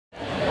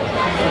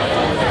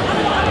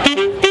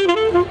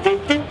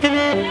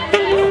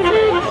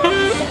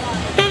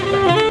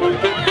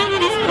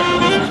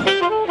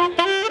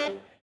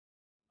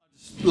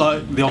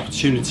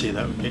opportunity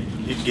that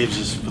it gives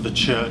us for the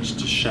church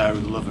to share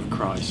the love of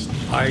Christ.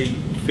 I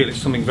feel it's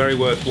something very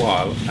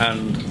worthwhile,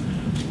 and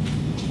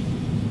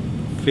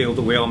feel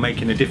that we are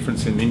making a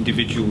difference in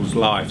individuals'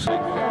 lives.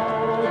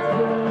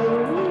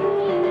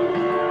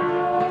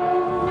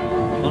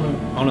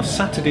 On a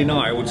Saturday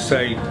night, I would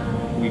say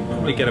we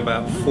probably get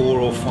about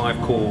 4 or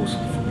 5 calls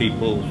for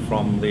people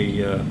from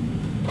the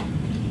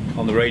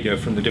on the radio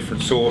from the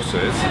different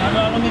sources.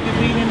 How long have you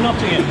been in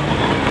Nottingham?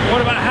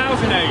 What about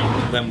housing aid?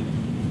 Then,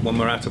 when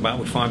we're out about,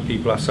 we find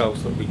people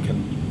ourselves that we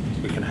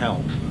can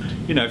help.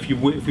 You know, if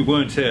we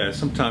weren't here,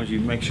 sometimes you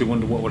makes you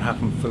wonder what would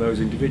happen for those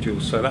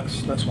individuals. So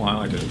that's why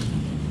I do it.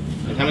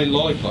 And how many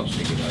lollipops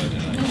do you give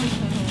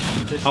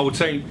out? I would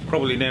say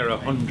probably near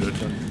 100.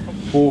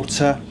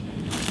 Water,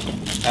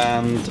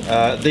 and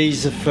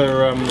these are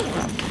for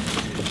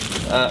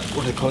what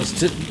do they call it?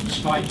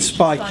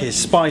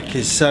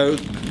 Spikies. So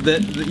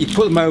you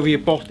put them over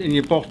your in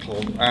your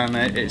bottle, and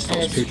it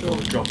stops people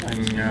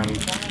dropping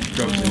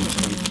drugs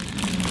into them.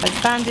 Like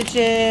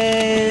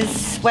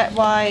bandages, wet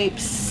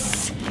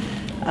wipes,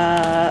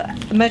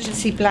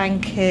 emergency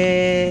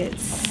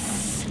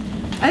blankets.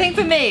 I think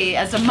for me,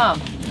 as a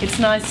mum, it's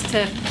nice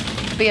to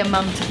be a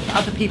mum to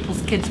other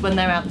people's kids when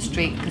they're out in the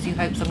street, because you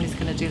hope somebody's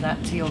going to do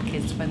that to your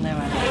kids when they're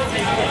out.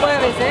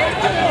 Where is it?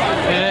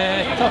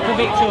 Top of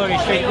Victoria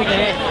Street, we're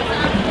here,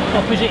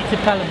 opposite to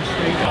Pelham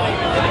Street.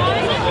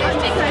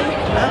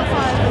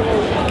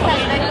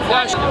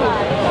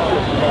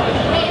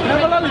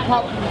 Another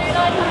lollipop.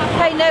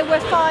 Hey, no, we're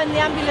fine. The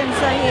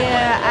ambulance are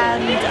here,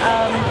 and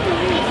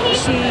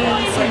she's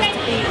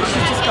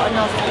just got a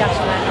nasty gash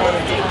on her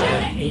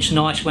head. It's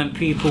nice when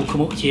people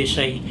come up to you,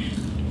 say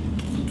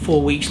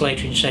 4 weeks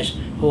later, and says,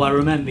 "Oh, I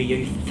remember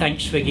you.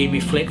 Thanks for giving me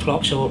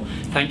flip-flops," or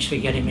 "Thanks for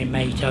getting me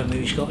mate home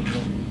who's got a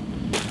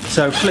drum."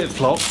 So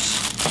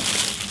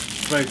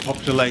flip-flops, very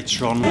popular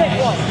later on.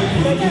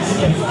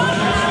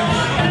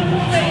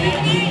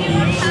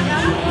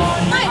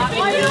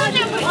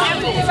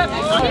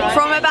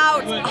 From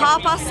about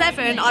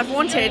 7:30, I've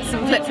wanted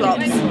some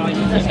flip-flops.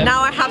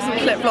 Now I have some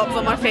flip-flops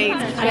on my feet,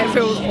 and it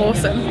feels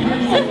awesome.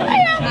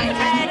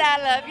 I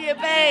love you,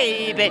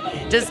 baby.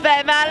 Just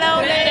spend my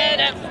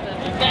loneliness.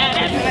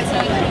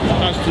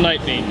 How's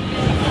tonight been?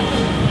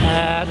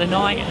 The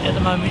night at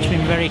the moment's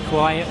been very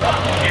quiet.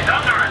 It's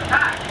under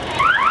attack.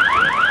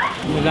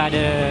 We've had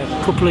a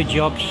couple of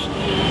jobs,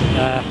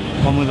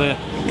 one with a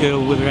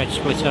girl with her head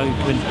split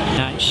open.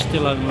 Now it's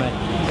still only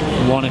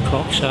 1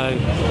 o'clock, so,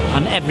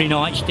 and every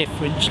night's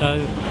different,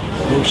 so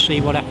we'll see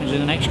what happens in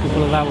the next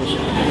couple of hours.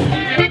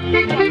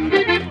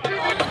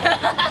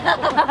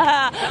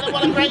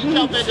 What a great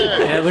job they do.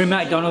 We're in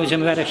McDonald's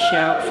and we've had a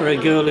shout for a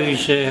girl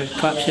who's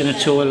collapsed in a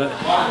toilet.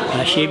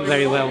 She isn't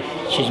very well,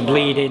 she's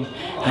bleeding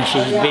and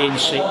she's being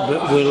sick,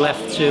 but we're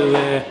left to,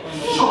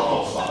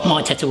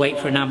 might have to wait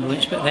for an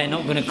ambulance, but they're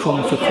not going to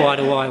come for quite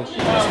a while.